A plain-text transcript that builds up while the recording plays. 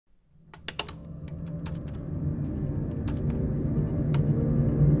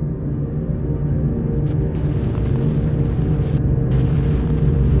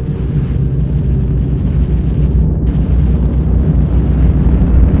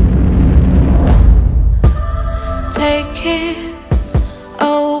taken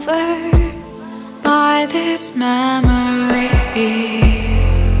over by this memory,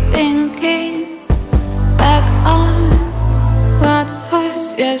 thinking back on what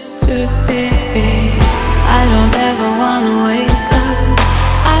was yesterday. I don't ever wanna wake up.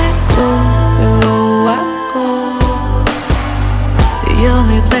 I go below, I go. The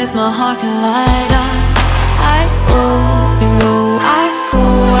only place my heart can light up. I go below, I go,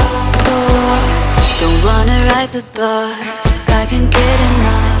 I go. Don't wanna rise above, 'cause I can't get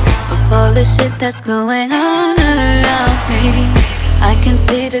enough of all the shit that's going on around me. I can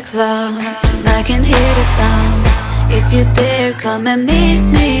see the clouds and I can hear the sounds. If you're there, come and meet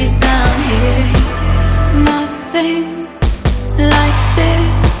me down here. Nothing like this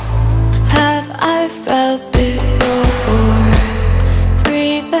have I felt before.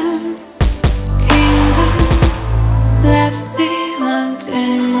 Freedom, kingdom, left me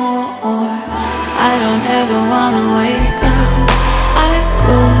wanting more. I don't ever wanna wake up. I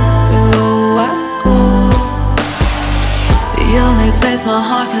go below, I go. The only place my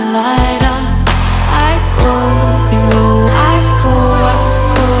heart can light up. I go below, I go, I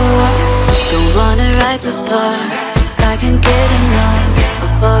go. Don't wanna rise above, 'cause I can't get enough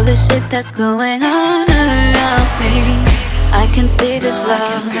of all the shit that's going on around me. I can see the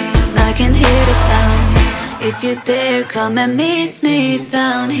clouds and I can hear the sounds. If you're there, come and meet me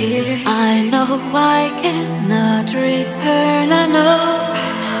down here. I know I cannot return,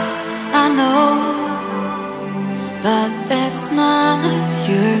 I know, but that's none of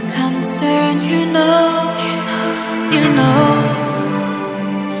your concern, you know.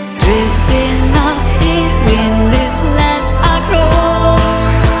 Drifting off here in this land, I grow,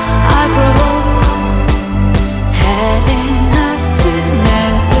 heading off to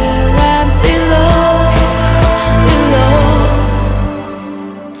Neverland below.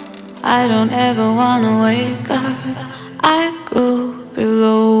 I don't ever wanna wake up. I go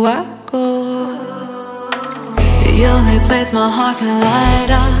below, I go. The only place my heart can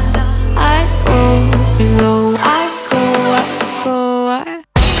light up. I go below, I go, I go.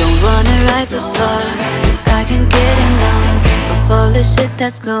 Don't wanna rise above, 'cause I can't get enough of all the shit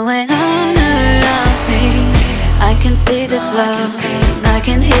that's going on around me. I can see the clouds and I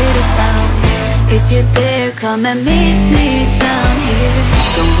can hear the sounds. If you're there, come and meet me down here.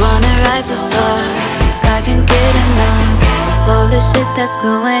 Don't wanna rise above, 'cause I can't get enough of all the shit that's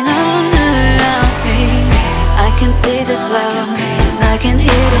going on around me. I can see the clouds and I can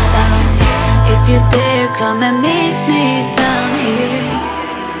hear the sounds. If you're there, come and meet me down here.